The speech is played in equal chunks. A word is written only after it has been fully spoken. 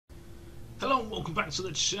Hello and welcome back to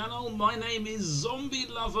the channel. My name is Zombie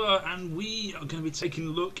Lover and we are going to be taking a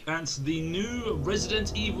look at the new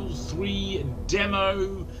Resident Evil 3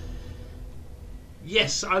 demo.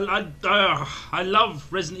 Yes, I love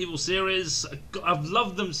Resident Evil series. I've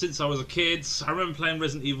loved them since I was a kid. I remember playing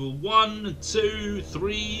Resident Evil 1, 2,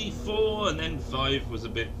 3, 4 and then 5 was a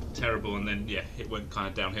bit terrible, and then yeah, it went kind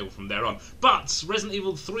of downhill from there on. But Resident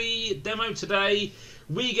Evil 3 demo today,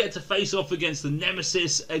 we get to face off against the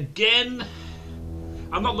Nemesis again.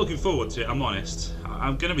 I'm not looking forward to it, I'm honest.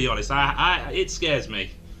 I'm going to be honest, it scares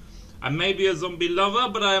me. I may be a zombie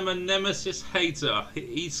lover, but I am a Nemesis hater.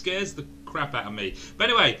 He scares the crap out of me. But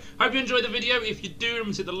anyway, hope you enjoyed the video. If you do,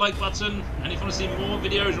 remember to hit the like button. And if you want to see more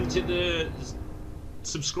videos, remember to hit the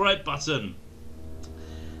subscribe button.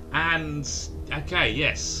 And, okay,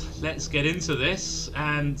 yes, let's get into this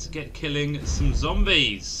and get killing some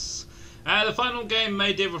zombies. The final game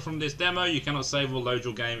may differ from this demo. You cannot save or load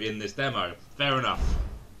your game in this demo. Fair enough.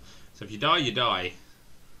 So if you die, you die.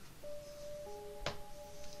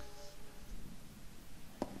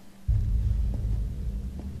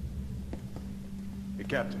 Hey,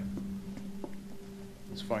 Captain.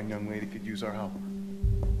 This fine young lady could use our help.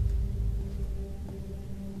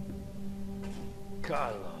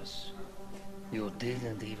 Carlos, you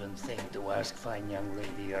didn't even think to ask fine young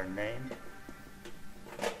lady her name?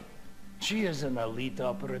 She is an elite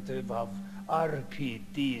operative of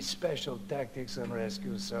RPD, Special Tactics and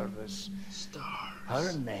Rescue Service. Stars.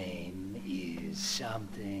 Her name is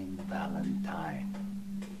something Valentine.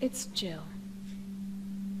 It's Jill.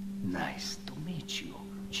 Nice to meet you,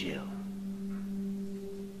 Jill.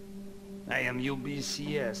 I am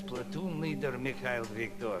UBCS Platoon Leader Mikhail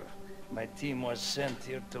Victor. My team was sent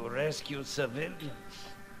here to rescue civilians.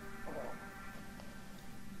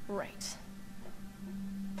 Right.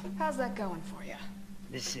 How's that going for you?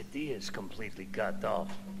 The city is completely cut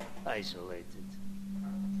off, isolated.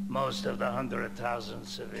 Most of the 100,000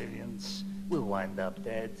 civilians will wind up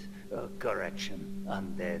dead. Correction,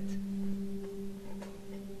 undead.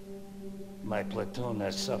 My platoon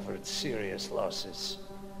has suffered serious losses.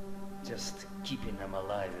 Just keeping them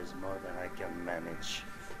alive is more than I can manage.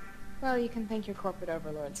 Well, you can thank your corporate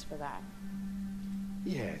overlords for that.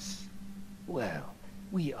 Yes. Well,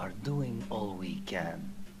 we are doing all we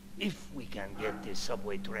can. If we can get this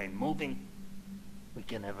subway train moving, we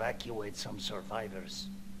can evacuate some survivors.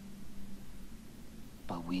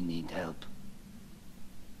 But we need help.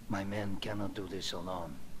 My men cannot do this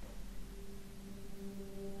alone.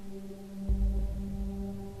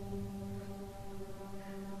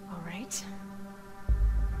 All right.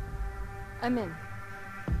 I'm in.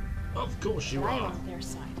 Of course you But I are. want their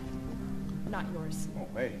side, not yours. Oh,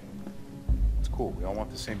 hey. It's cool. We all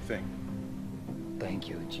want the same thing. Thank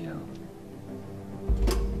you, Jill.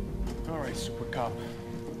 All right, Super Cop.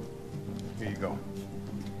 Here you go.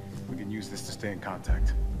 We can use this to stay in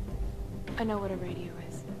contact. I know what a radio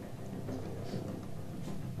is.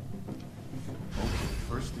 Okay,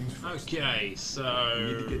 first things first. Okay, so You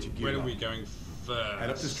need to get your gear where are up. we going first? Head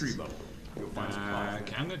up to street level. You'll find supplies.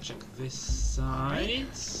 Okay, I'm going to check this side.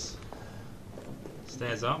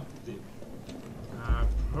 Stairs up.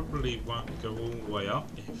 Probably won't go all the way up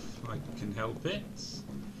if I can help it.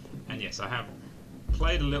 And yes, I have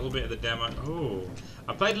played a little bit of the demo. Oh,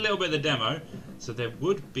 I played a little bit of the demo, so there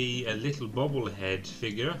would be a little bobblehead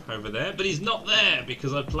figure over there, but he's not there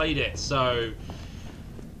because I played it. So,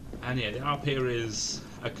 and yeah, up here is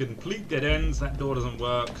a complete dead end. That door doesn't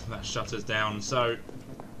work. That shutter's down. So,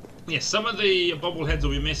 yeah, some of the bobbleheads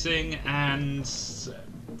will be missing, and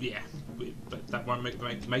yeah. But that won't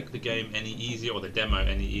make the game any easier, or the demo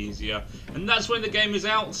any easier. And that's when the game is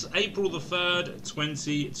out, April the 3rd,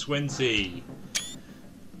 2020.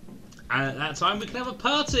 And at that time we can have a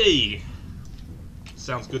party.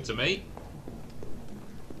 Sounds good to me.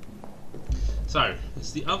 So,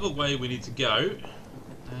 it's the other way we need to go.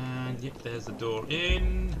 And yep, there's the door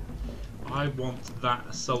in. I want that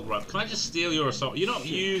assault rifle. Can I just steal your assault? You're not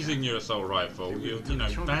using your assault rifle. You're, you know,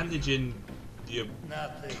 bandaging your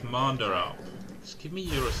commander up. Just give me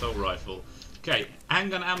your assault rifle. Okay,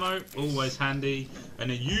 handgun ammo, always handy, and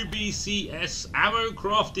a UBCS ammo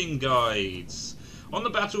crafting guides. On the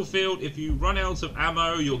battlefield, if you run out of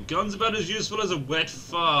ammo, your gun's about as useful as a wet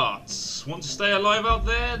fart. Want to stay alive out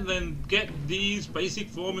there? Then get these basic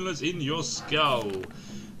formulas in your skull.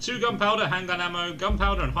 2 gunpowder, handgun ammo,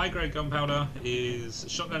 gunpowder and high-grade gunpowder is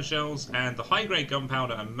shotgun shells, and the high-grade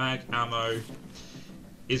gunpowder and mag ammo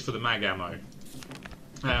is for the mag ammo.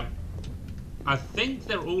 I think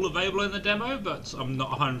they're all available in the demo, but I'm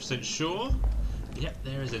not 100% sure. Yep,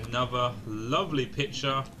 there is another lovely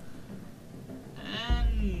picture.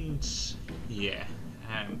 And yeah,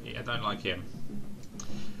 I don't like him.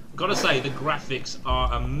 Gotta say, the graphics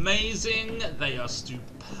are amazing. They are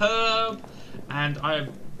superb, and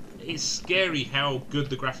it's scary how good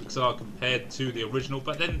the graphics are compared to the original.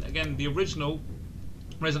 But then again, the original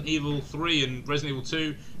Resident Evil 3 and Resident Evil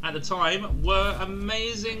 2 at the time were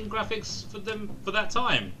amazing graphics for that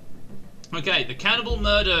time. Okay, the Cannibal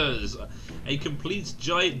Murders, a complete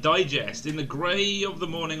digest. In the grey of the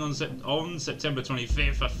morning on September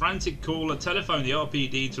 25th, a frantic caller telephoned the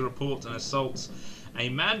RPD to report an assault. A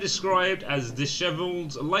man described as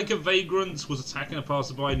dishevelled, like a vagrant, was attacking a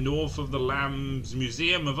passerby north of the Lamb's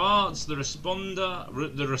Museum of Arts. The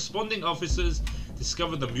responding officers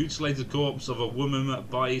discovered the mutilated corpse of a woman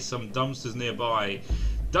by some dumpsters nearby.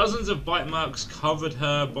 Dozens of bite marks covered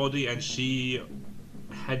her body and she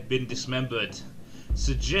had been dismembered,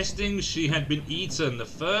 suggesting she had been eaten. The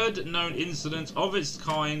third known incident of its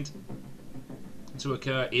kind to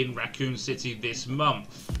occur in Raccoon City this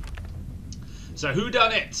month. So who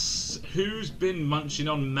done it? Who's been munching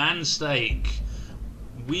on man steak?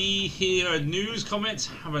 We hear news comments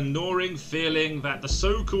have a gnawing feeling that the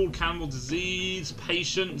so-called cannibal disease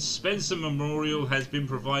patient Spencer Memorial has been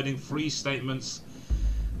providing free statements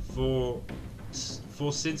for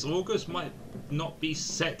since August might not be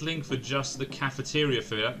settling for just the cafeteria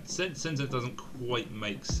food. That sentence doesn't quite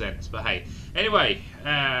make sense, but hey. Anyway,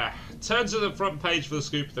 turn to the front page for the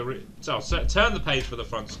scoop. Turn the page for the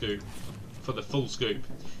front scoop, for the full scoop.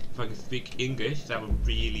 If I can speak English, that would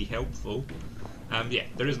be really helpful. Yeah,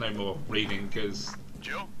 there is no more reading because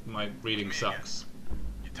my reading sucks.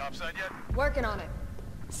 You topside yet? Working on it.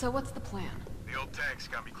 So what's the plan? The old tanks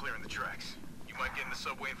got me clearing the tracks. You mind getting the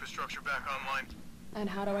subway infrastructure back online? And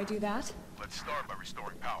how do I do that? Let's start by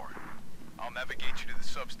restoring power. I'll navigate you to the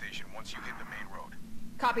substation once you hit the main road.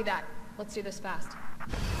 Copy that. Let's do this fast.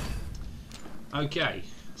 Okay,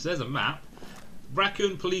 so there's a map.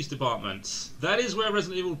 Raccoon Police Department. That is where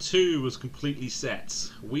Resident Evil 2 was completely set.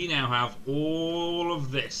 We now have all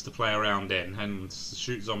of this to play around in and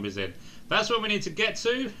shoot zombies in. That's where we need to get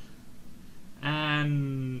to.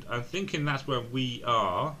 And I'm thinking that's where we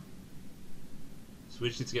are. So we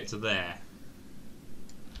just need to get to there.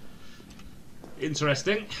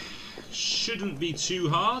 Interesting. Shouldn't be too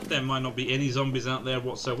hard. There might not be any zombies out there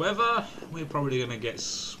whatsoever. We're probably going to get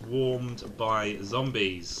swarmed by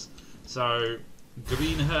zombies. So,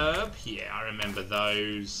 green herb. Yeah, I remember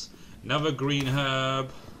those. Another green herb.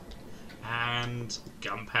 And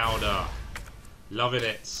gunpowder. Loving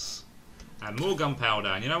it. And more gunpowder.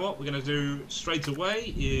 And you know what we're going to do straight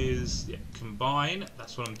away is combine.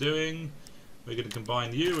 That's what I'm doing. We're going to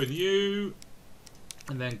combine you and you.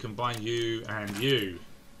 And then combine you and you.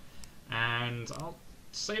 And I'll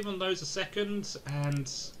save on those a second.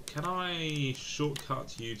 And can I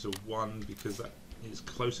shortcut you to 1 because that is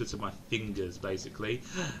closer to my fingers basically.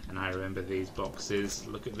 And I remember these boxes.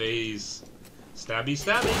 Look at these. Stabby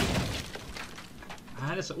stabby.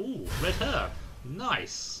 And it's ooh, red herb.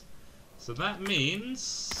 Nice. So that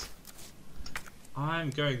means I'm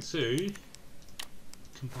going to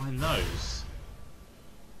combine those.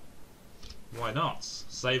 Why not?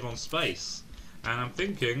 Save on space. And I'm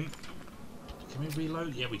thinking, can we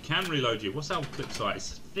reload? Yeah, we can reload you. What's our clip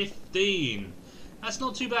size? 15. That's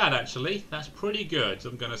not too bad, actually. That's pretty good,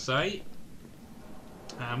 I'm going to say.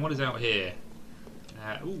 And what is out here?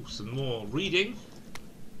 Ooh, some more reading.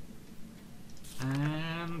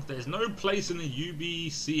 And there's no place in the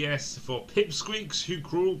UBCS for pipsqueaks who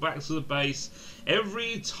crawl back to the base.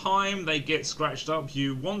 Every time they get scratched up,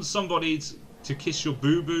 you want somebody to kiss your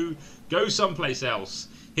boo-boo. Go someplace else.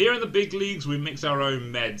 Here in the big leagues, we mix our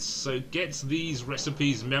own meds, so get these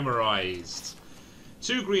recipes memorized.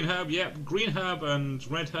 2 green herb, yep, green herb and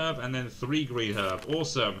red herb, and then 3 green herb.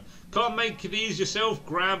 Awesome. Can't make these yourself,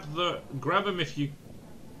 grab them if you...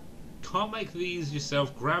 Can't make these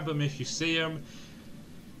yourself, grab them if you see them.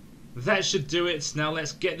 That should do it. Now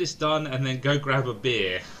let's get this done and then go grab a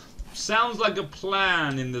beer. Sounds like a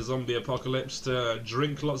plan in the zombie apocalypse to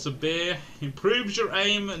drink lots of beer. Improves your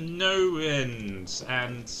aim no end.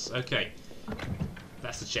 And, okay.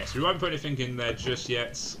 That's the chest. We won't put anything in there just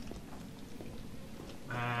yet.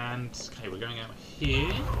 And, okay, we're going out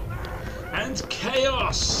here. And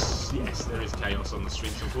chaos! Yes, there is chaos on the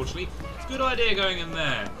streets, unfortunately. Good idea going in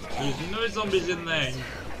there. There's no zombies in there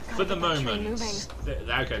for the moment.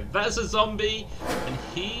 Okay, that's a zombie, and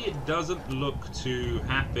he doesn't look too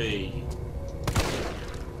happy.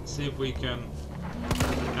 Let's see if we can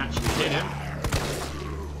actually hit him.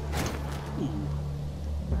 Ooh,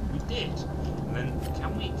 we did. And then,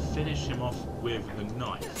 can we finish him off with the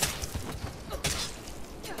knife?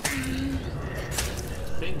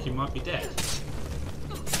 I think he might be dead.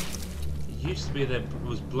 used to be there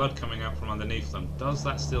was blood coming out from underneath them. Does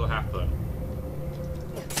that still happen?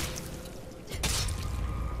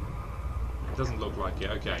 It doesn't look like it.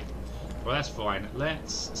 Okay. Well, that's fine.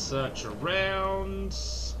 Let's search around.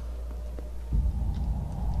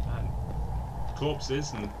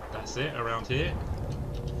 Corpses, and that's it around here.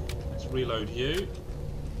 Let's reload you.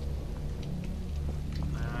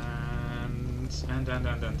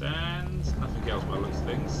 And nothing else by the looks of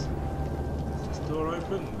things. Is this door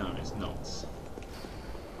open? No, it's not. So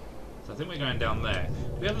I think we're going down there.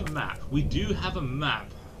 We have a map. We do have a map.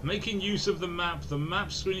 Making use of the map. The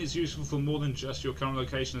map screen is useful for more than just your current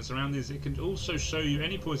location and surroundings. It can also show you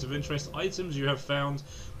any points of interest, items you have found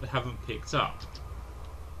but haven't picked up.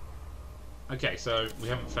 Okay, so we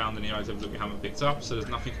haven't found any items that we haven't picked up, so there's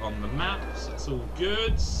nothing on the map, so that's all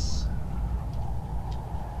good.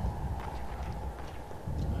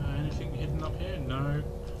 Anything hidden up here? No.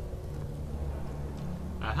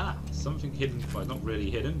 Aha! Something hidden, well, not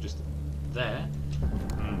really hidden, just there.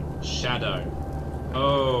 Shadow.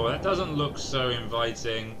 Oh, that doesn't look so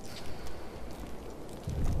inviting.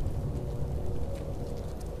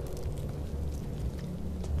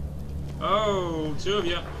 Oh, two of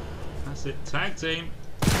you. That's it. Tag team.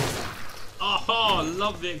 Oh,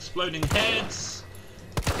 love the exploding heads.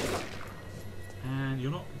 And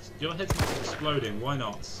your head's not exploding. Why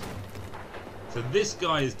not? So this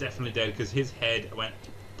guy is definitely dead because his head went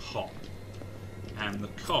pop. And the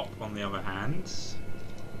cop, on the other hand,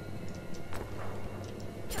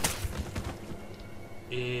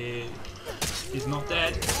 is not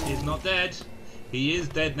dead. He's not dead. He is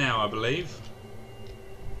dead now, I believe.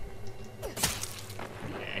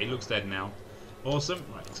 Yeah, he looks dead now. Awesome.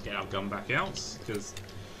 Right, let's get our gun back out, because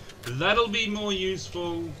that'll be more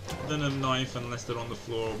useful than a knife unless they're on the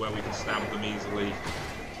floor where we can stab them easily.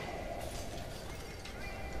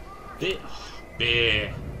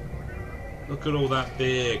 Beer. Look at all that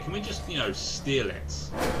beer. Can we just, you know, steal it?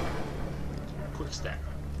 Quick step.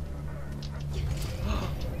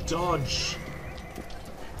 Dodge.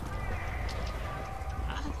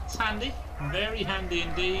 That's handy. Very handy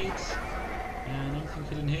indeed. And anything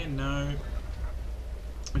hidden here? No.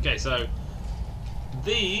 Okay, so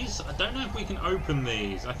these, I don't know if we can open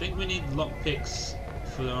these. I think we need lockpicks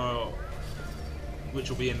for, which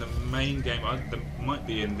will be in the main game. They might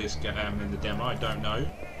be in this in the demo. I don't know.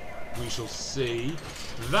 We shall see.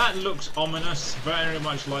 That looks ominous. Very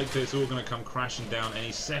much like it's all going to come crashing down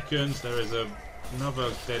any second. There is another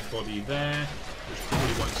dead body there, which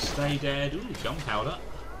probably won't stay dead. Ooh, gunpowder.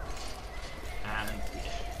 And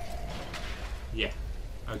yeah.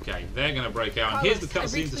 Okay, they're going to break out. And here's the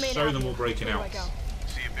cutscene to show them all breaking out.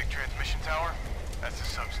 See a big transmission tower? That's the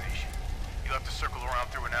substation. You'll have to circle around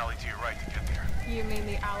through an alley to your right to get there. You mean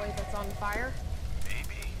the alley that's on fire?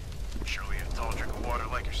 Maybe. Surely a tall drink of water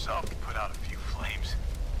like yourself can put out a few flames.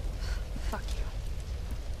 Fuck you.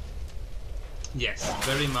 Yes,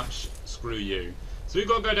 very much screw you. So we've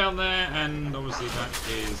got to go down there, and obviously that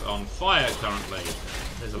is on fire currently.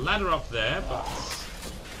 There's a ladder up there, but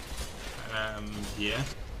yeah.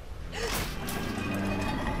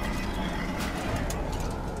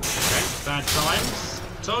 Okay, bad times.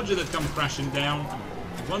 Told you they'd come crashing down.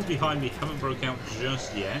 The ones behind me haven't broke out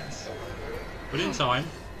just yet, but in time.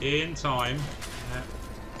 I've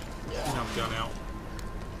gone out.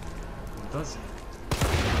 Does it?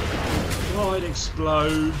 Oh, it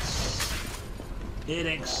explodes. It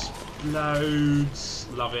explodes.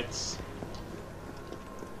 Love it.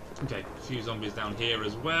 Okay, a few zombies down here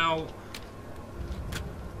as well.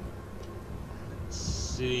 Let's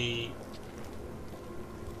see.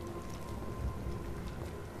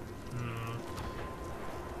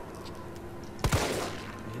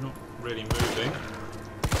 You're not really moving.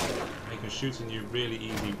 Making shooting you really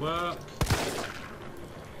easy work.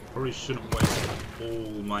 Probably shouldn't waste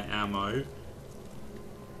all my ammo.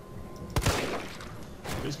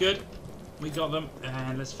 But it's good. We got them,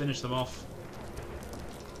 and let's finish them off.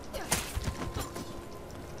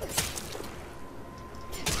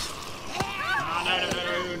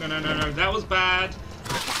 Oh, no. That was bad.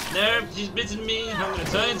 No, she's bitten me. I'm going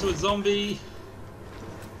to turn into a zombie.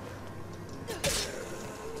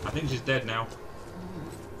 I think she's dead now.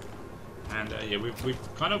 And yeah, we've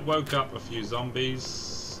kind of woke up a few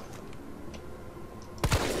zombies.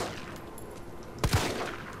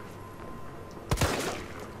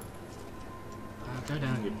 Go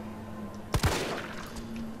down, you.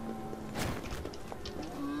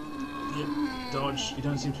 Yep, dodge. You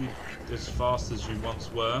don't seem to be as fast as you once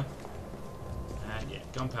were. And yeah,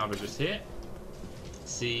 gunpowder just here.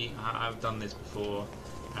 See, I've done this before.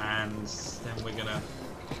 And then we're gonna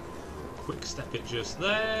quick step it just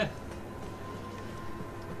there.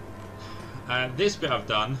 This bit I've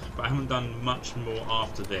done, but I haven't done much more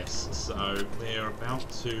after this. So we're about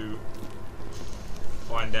to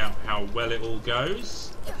find out how well it all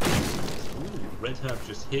goes. Ooh, red herb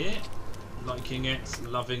just here. Liking it,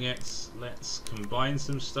 loving it. Let's combine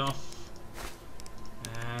some stuff.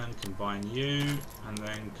 And combine you. And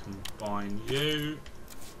then combine you.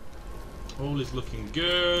 All is looking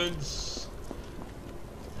good.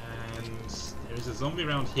 And there is a zombie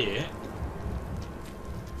around here.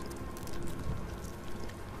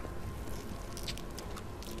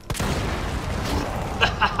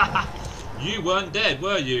 You weren't dead,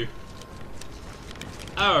 were you?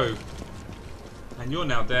 Oh. And you're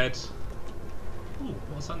now dead. Ooh,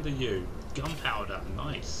 what's under you? Gunpowder.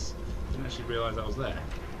 Nice. Didn't actually realise that was there.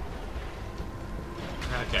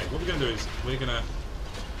 Okay, what we're going to do is we're going to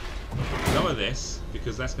lower this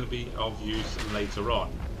because that's going to be of use later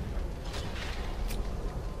on.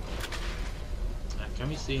 Can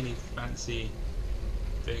we see any fancy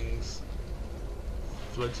things?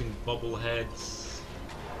 Floating bobbleheads.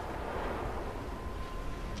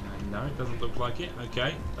 No, it doesn't look like it.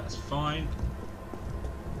 Okay, that's fine.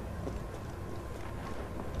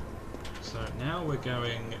 So now we're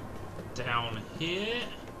going down here.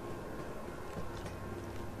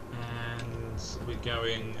 And we're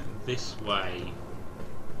going this way.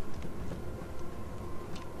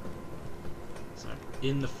 So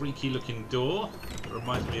in the freaky looking door. It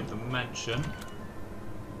reminds me of the mansion.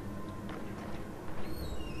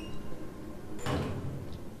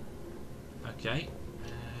 Okay.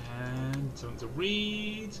 And something to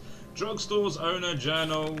read. Drugstore's owner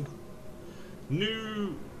journal.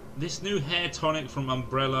 This new hair tonic from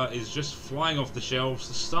Umbrella is just flying off the shelves.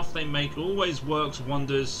 The stuff they make always works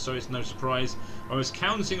wonders, so it's no surprise. I was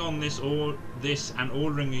counting on this and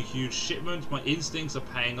ordering a huge shipment. My instincts are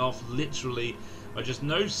paying off, literally. I just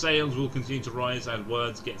know sales will continue to rise as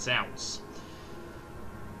words gets out.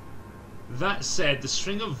 That said, the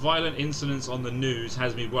string of violent incidents on the news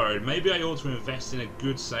has me worried. Maybe I ought to invest in a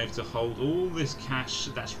good safe to hold all this cash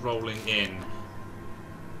that's rolling in.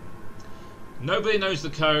 Nobody knows the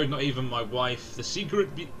code, not even my wife. It's secret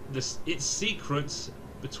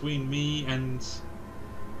between me and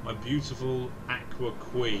my beautiful Aqua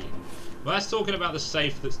Queen. Well, that's talking about the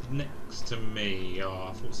safe that's next to me. Oh,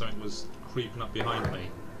 I thought something was creeping up behind me.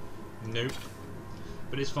 Nope.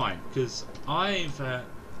 But it's fine, because I've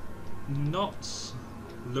not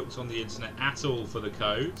looked on the internet at all for the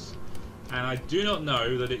codes, and I do not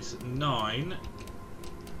know that it's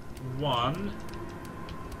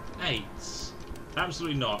 918.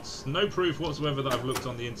 Absolutely not. No proof whatsoever that I've looked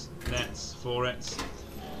on the internet for it.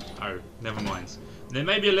 Oh, never mind. There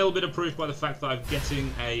may be a little bit of proof by the fact that I'm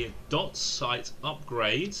getting a dot sight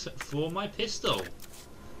upgrade for my pistol.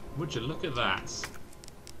 Would you look at that?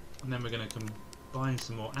 And then we're going to combine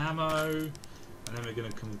some more ammo. And then we're going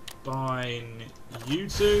to combine you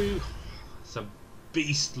two. It's a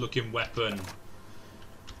beast-looking weapon.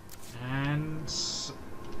 And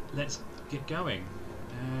let's get going.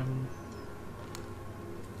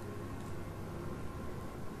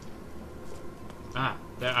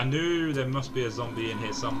 There, I knew there must be a zombie in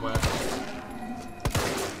here somewhere.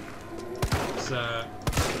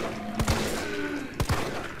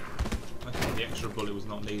 Okay, the extra bullet was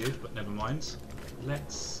not needed, but never mind.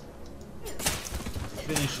 Let's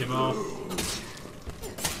finish him off.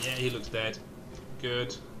 Yeah, he looks dead.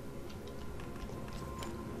 Good.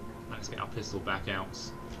 Let's get our pistol back out.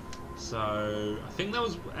 So, I think there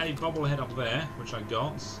was a bobblehead up there, which I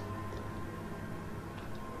got.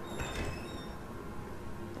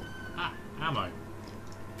 Ah, ammo.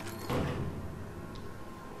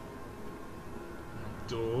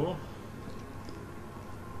 Door.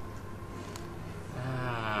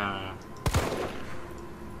 Ah.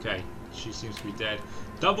 Okay, she seems to be dead.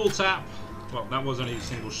 Double tap. Well, that was only a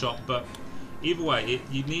single shot, but either way,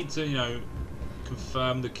 you need to, you know,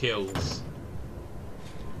 confirm the kills.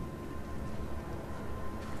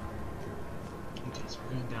 Okay, so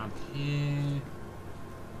we're going down here.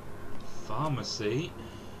 Pharmacy.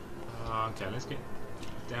 Okay, let's get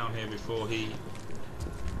down here before he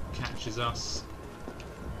catches us.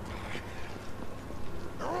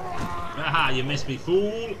 Aha, you missed me,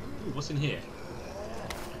 fool! Ooh, what's in here?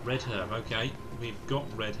 Red herb, okay. We've got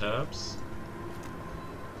red herbs.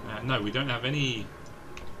 No, we don't have any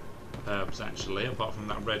herbs, actually, apart from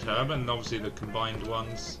that red herb, and obviously the combined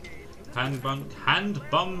ones. Hand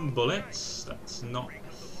bum bullets. That's not a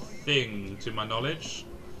thing, to my knowledge.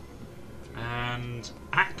 And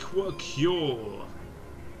Aqua Cure.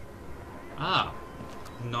 Ah,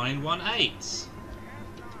 918.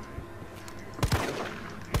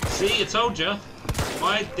 See, I told you.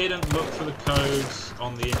 I didn't look for the codes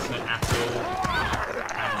on the internet at all.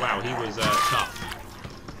 And wow, he was tough.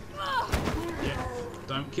 Yeah.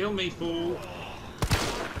 Don't kill me, fool.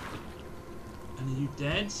 And are you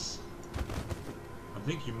dead? I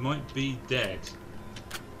think you might be dead.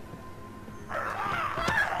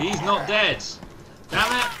 He's not dead.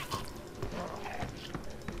 Damn it!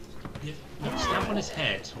 Yeah, no, stamp on his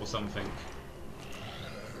head or something.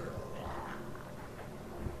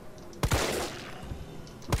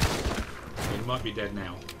 He might be dead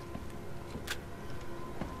now.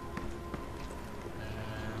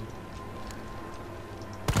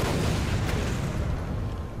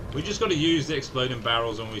 We just got to use the exploding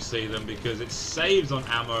barrels when we see them because it saves on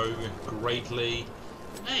ammo greatly.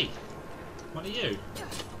 Hey, what are you?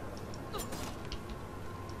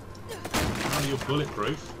 Oh, you're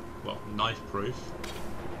bulletproof. Well, knife proof.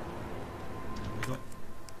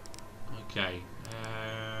 Okay.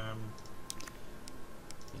 Yeah,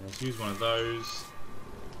 let's use one of those.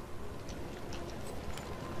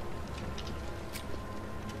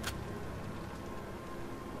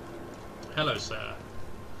 Hello, sir.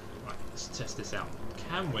 Right, let's test this out.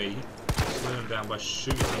 Can we slow them down by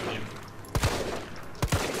shooting in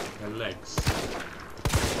their legs?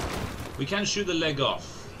 We can shoot the leg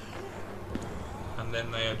off. And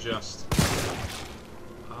then they adjust.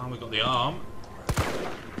 Ah, we got the arm.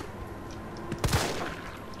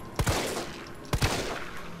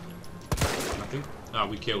 I think. Ah,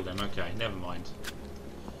 we killed him. Okay, never mind.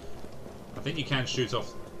 I think you can shoot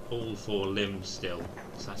off all 4 limbs still,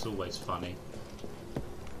 so that's always funny.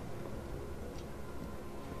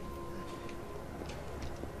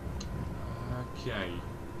 Okay.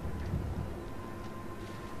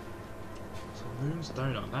 Moon's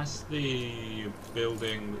Donut, that's the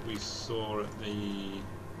building that we saw at the...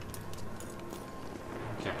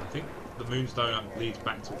 Okay, I think the Moon's Donut leads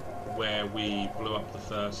back to where we blew up the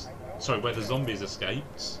first... Sorry, where the zombies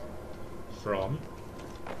escaped from.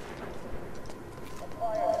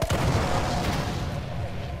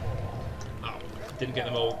 Oh, didn't get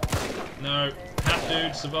them all. No, Hat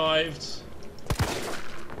Dude survived.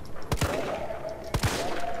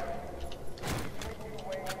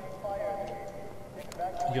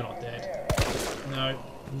 You're not dead. No,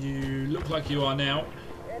 you look like you are now.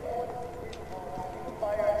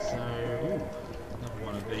 So, ooh, another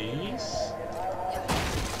one of these.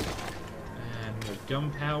 And more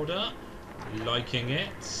gunpowder. Liking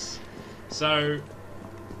it. So,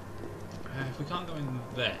 if we can't go in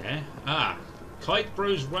there... Ah, Kite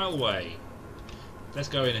Bros Railway. Let's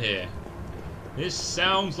go in here. This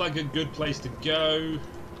sounds like a good place to go.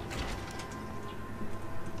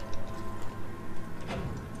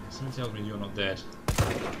 Something tells me you're not dead.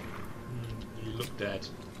 You look dead.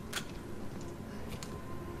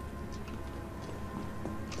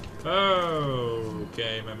 Oh,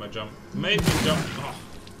 okay, made my jump. Made me jump. Oh.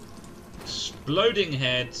 Exploding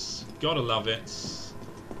heads. Gotta love it. Let's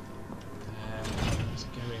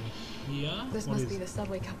go in here. This must be the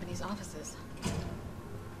subway company's offices.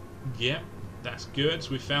 Yep, that's good.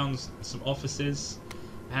 We found some offices.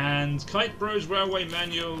 And Kite Bros Railway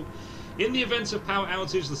Manual. In the event of power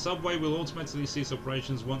outage, the subway will automatically cease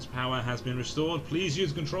operations once power has been restored. Please use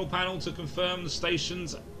the control panel to confirm the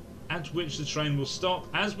stations at which the train will stop,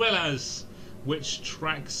 as well as which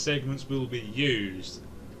track segments will be used.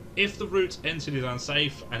 If the route entered is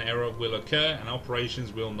unsafe, an error will occur and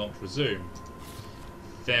operations will not resume.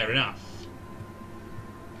 Fair enough.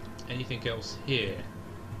 Anything else here?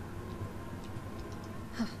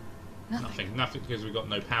 Huh, nothing. Nothing because we've got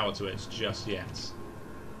no power to it just yet.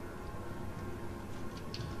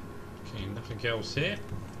 Okay, nothing else here.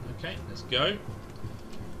 Okay, let's go.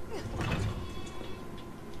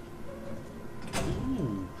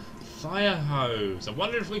 Ooh, fire hose. I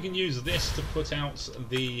wonder if we can use this to put out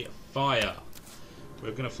the fire.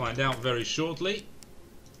 We're going to find out very shortly.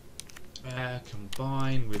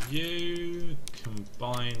 Combine with you,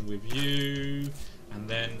 combine with you, and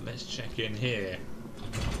then let's check in here.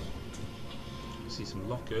 I see some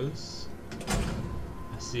lockers.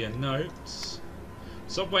 I see a note.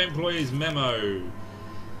 Subway employees memo.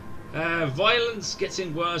 Violence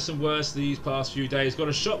getting worse and worse these past few days. Got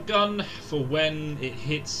a shotgun for when it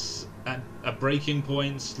hits at a breaking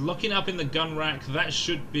point. Locking up in the gun rack. That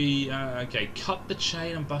should be... okay, cut the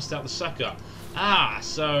chain and bust out the sucker. Ah,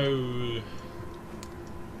 so...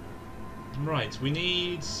 Right, we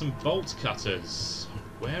need some bolt cutters.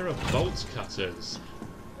 Where are bolt cutters?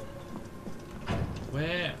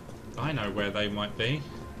 Where... I know where they might be.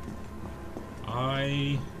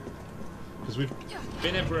 Because we've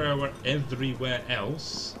been everywhere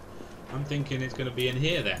else. I'm thinking it's going to be in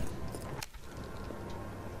here then.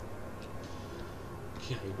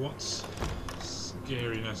 Okay, what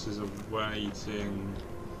scariness is awaiting?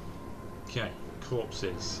 Okay,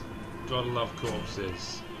 corpses. Gotta love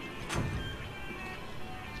corpses.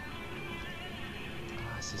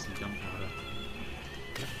 Ah, I see some gunpowder.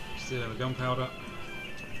 Still in the gunpowder.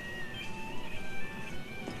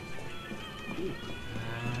 Ooh.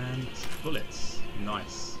 And bullets.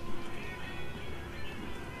 Nice.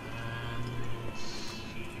 And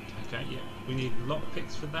okay, yeah, we need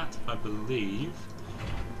lockpicks for that, I believe.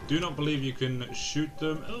 Do not believe you can shoot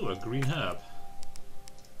them. Oh, a green herb.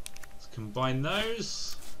 Let's combine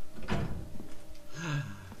those.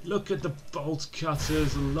 Look at the bolt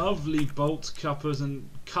cutters, lovely bolt cutters and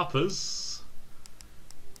cuppers.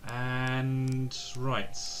 And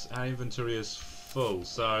right, our inventory is full,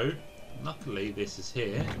 so luckily this is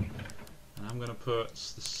here. And I'm going to put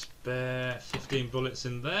the spare 15 bullets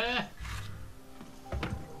in there.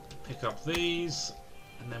 Pick up these,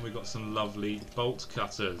 and then we've got some lovely bolt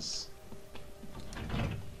cutters.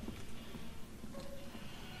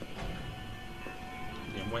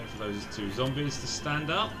 Yeah, I'm waiting for those two zombies to stand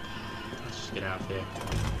up. Let's just get out of here.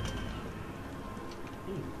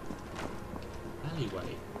 Ooh.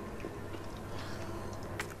 Alleyway.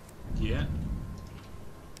 Yeah.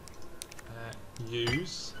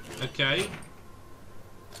 Use. Okay.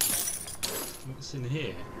 What's in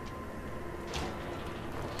here?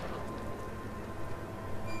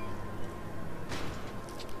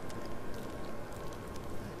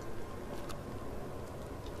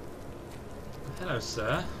 Hello,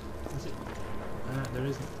 sir. Is it? There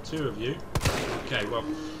isn't two of you. Okay, well,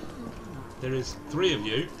 there is three of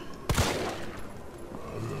you.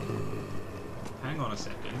 Hang on a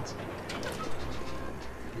second.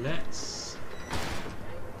 Let's...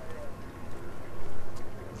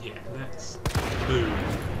 yeah, let's... boom.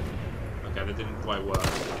 Okay, that didn't quite work.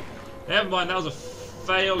 Never mind, that was a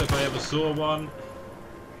fail if I ever saw one.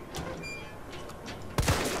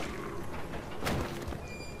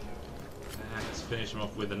 Let's finish him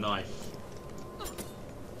off with a knife.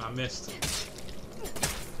 I missed.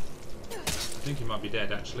 I think he might be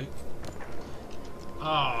dead, actually.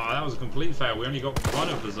 Ah, oh, that was a complete fail. We only got one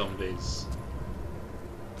of the zombies.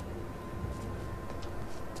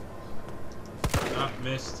 Ah,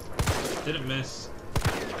 missed. Didn't miss.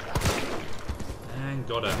 And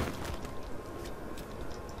got her.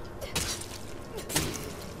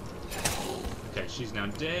 Okay, she's now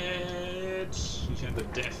dead. She's had the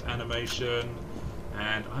death animation.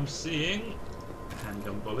 And I'm seeing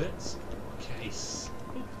handgun bullets. Case.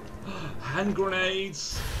 Hand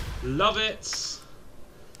grenades. Love it.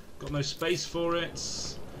 Got no space for it.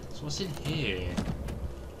 So what's in here?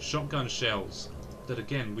 Shotgun shells. That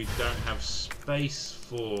again we don't have space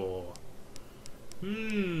for.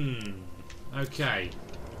 Okay.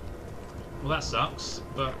 Well, that sucks,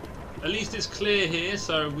 but at least it's clear here,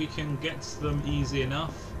 so we can get to them easy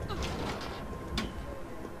enough.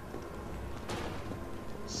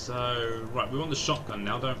 So, right, we want the shotgun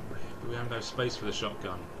now, don't we? We have no space for the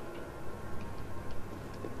shotgun.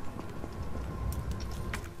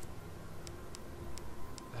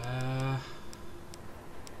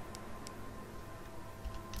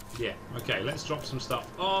 Yeah, okay, let's drop some stuff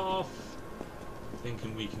off.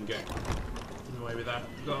 Thinking we can get away with that.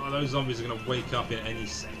 God, those zombies are going to wake up in any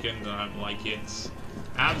second. I don't like it.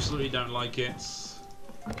 Absolutely don't like it.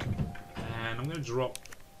 And I'm going to drop...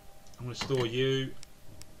 I'm going to store you.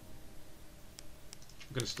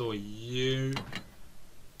 I'm going to store you. So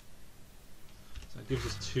that gives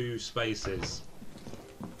us 2 spaces.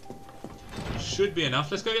 Should be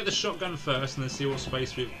enough. Let's go get the shotgun first and then see what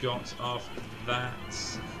space we've got after that.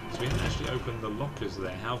 So we haven't actually opened the lockers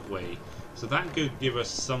there, have we? So that could give us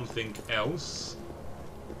something else.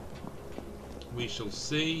 We shall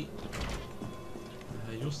see.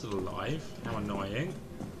 You're still alive. How annoying.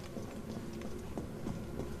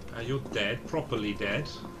 You're dead. Properly dead.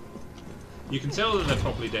 You can tell that they're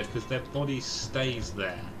properly dead because their body stays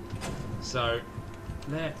there. So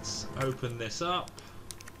let's open this up.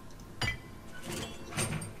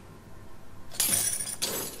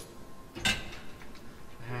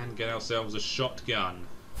 And get ourselves a shotgun.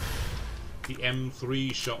 The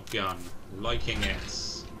M3 shotgun. Liking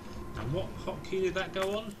it. And what hotkey did that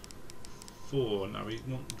go on? 4. No, we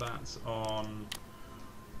want that on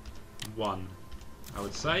 1, I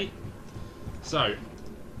would say. So,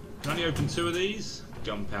 can only open 2 of these.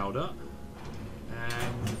 Gunpowder.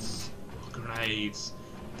 And grenades.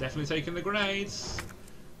 Definitely taking the grenades.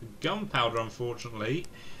 The gunpowder, unfortunately,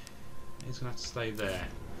 is going to have to stay there.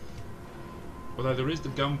 Although there is the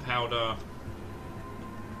gunpowder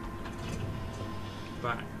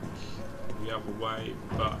back the other way,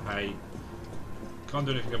 but hey, can't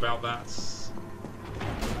do anything about that.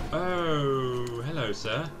 Oh, hello,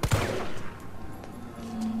 sir.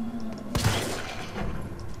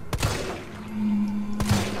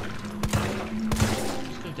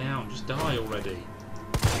 Just go down. Just die already.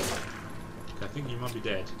 Okay, I think you might be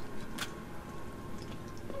dead.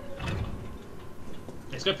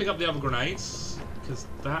 Let's go pick up the other grenades, because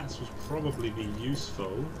that will probably be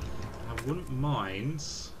useful. I wouldn't mind.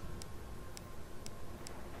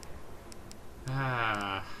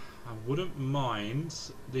 I wouldn't mind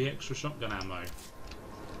the extra shotgun ammo.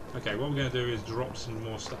 Okay, what we're going to do is drop some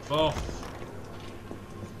more stuff off.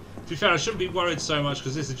 To be fair, I shouldn't be worried so much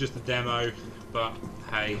because this is just a demo, but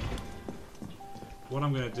hey. What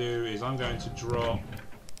I'm going to do is I'm going to drop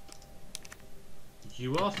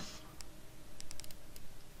you off.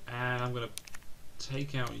 And I'm going to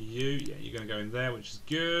take out you. Yeah, you're going to go in there, which is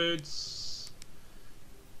good. So,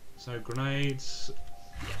 grenades.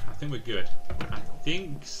 I think we're good. I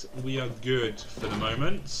think we are good for the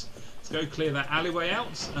moment. Let's go clear that alleyway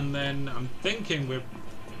out, and then I'm thinking we're...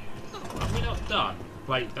 Are we not done?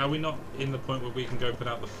 Wait, are we not in the point where we can go put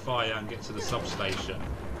out the fire and get to the substation?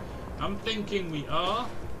 I'm thinking we are.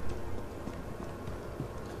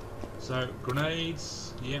 So,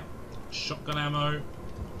 grenades, yep. Shotgun ammo,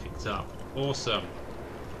 picked up. Awesome.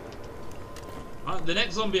 The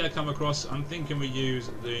next zombie I come across, I'm thinking we use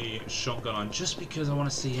the shotgun on, just because I want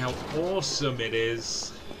to see how awesome it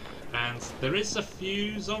is. And there is a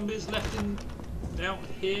few zombies left out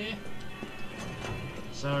here.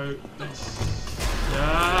 So, let's...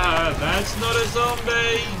 Ah, that's not a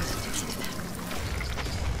zombie!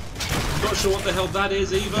 I'm not sure what the hell that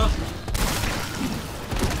is either.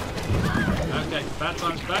 Okay, bad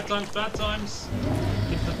times, bad times, bad times.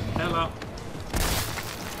 Get the hell up.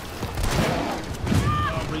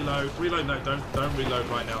 Reload, reload, no, don't reload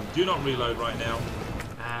right now. Do not reload right now.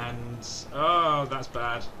 And, oh, that's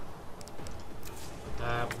bad.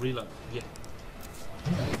 Reload, yeah.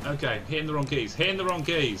 Okay, hitting the wrong keys, hitting the wrong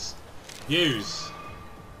keys. Use.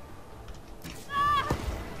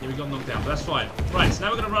 Yeah, we got knocked down, but that's fine. Right, so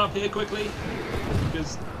now we're going to run up here quickly,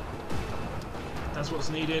 because that's what's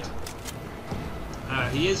needed.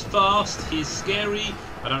 He is fast, he's scary,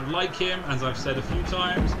 I don't like him, as I've said a few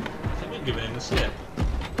times. I think we're giving him the slip.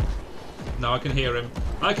 No, I can hear him.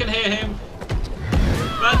 I can hear him!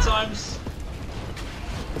 Bad times.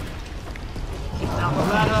 Get down the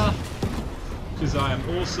ladder, because I am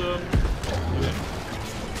awesome.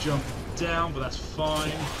 Jump down, but that's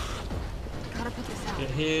fine. Gotta put this out. Get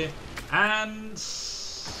here, and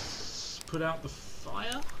put out the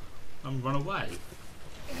fire, and run away.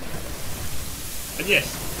 And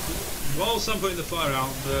yes, whilst I'm putting the fire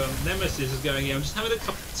out, the Nemesis is going in. I'm just having a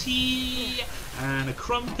cup of tea and a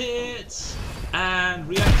crumpet and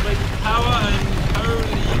reactivate the power, and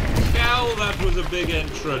holy cow, that was a big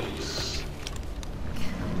entrance.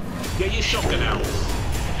 Get your shotgun out.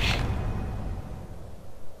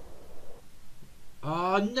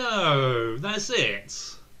 Oh no, that's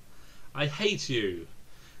it. I hate you.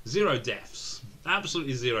 0 deaths.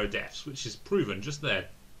 Absolutely 0 deaths, which is proven just there.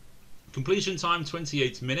 Completion time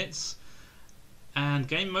 28 minutes. And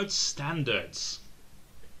game mode standards.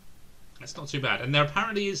 That's not too bad. And there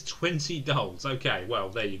apparently is 20 dolls. Okay, well,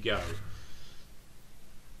 there you go.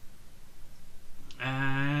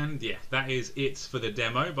 And yeah, that is it for the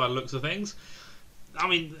demo by the looks of things. I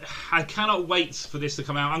mean, I cannot wait for this to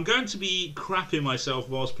come out. I'm going to be crapping myself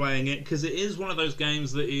whilst playing it, because it is one of those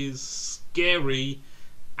games that is scary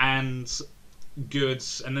and good,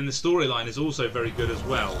 and then the storyline is also very good as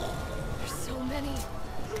well. There's so many.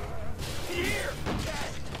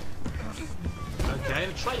 Okay,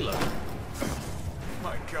 a trailer.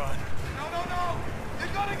 My God. No!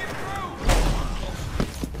 They're gonna get through!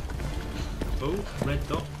 Oh, red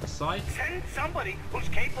dot sight. Send somebody who's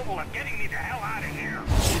capable of getting me the hell out of here.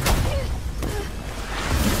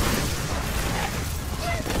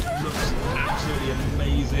 Looks absolutely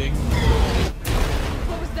amazing.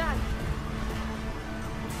 What was that?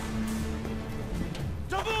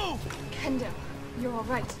 Taboo! Kendo, you're all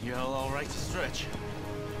right. You're all right to stretch.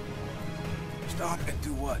 Stop and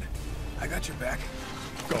do what? I got your back.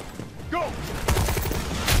 Go! Go!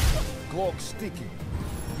 Clock sticky.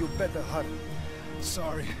 You better hurry.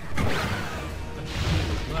 Sorry.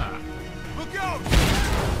 That. Look out!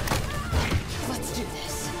 Let's do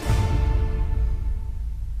this.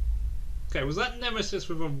 Okay, was that Nemesis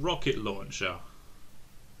with a rocket launcher?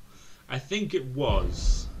 I think it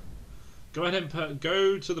was. Go ahead and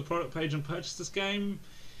go to the product page and purchase this game.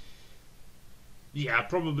 Yeah, I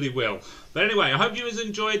probably will. But anyway, I hope you guys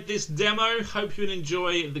enjoyed this demo. Hope you will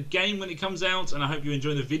enjoy the game when it comes out, and I hope you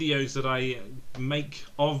enjoy the videos that I make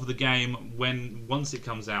of the game once it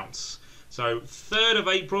comes out. So 3rd of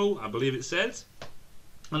April, I believe it says.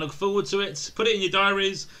 I look forward to it. Put it in your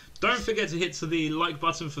diaries. Don't forget to hit the like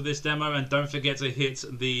button for this demo, and don't forget to hit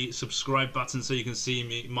the subscribe button so you can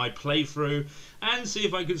see my playthrough and see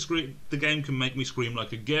if I can scream. The game can make me scream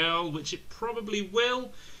like a girl, which it probably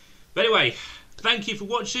will. But anyway, thank you for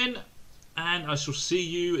watching, and I shall see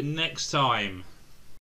you next time.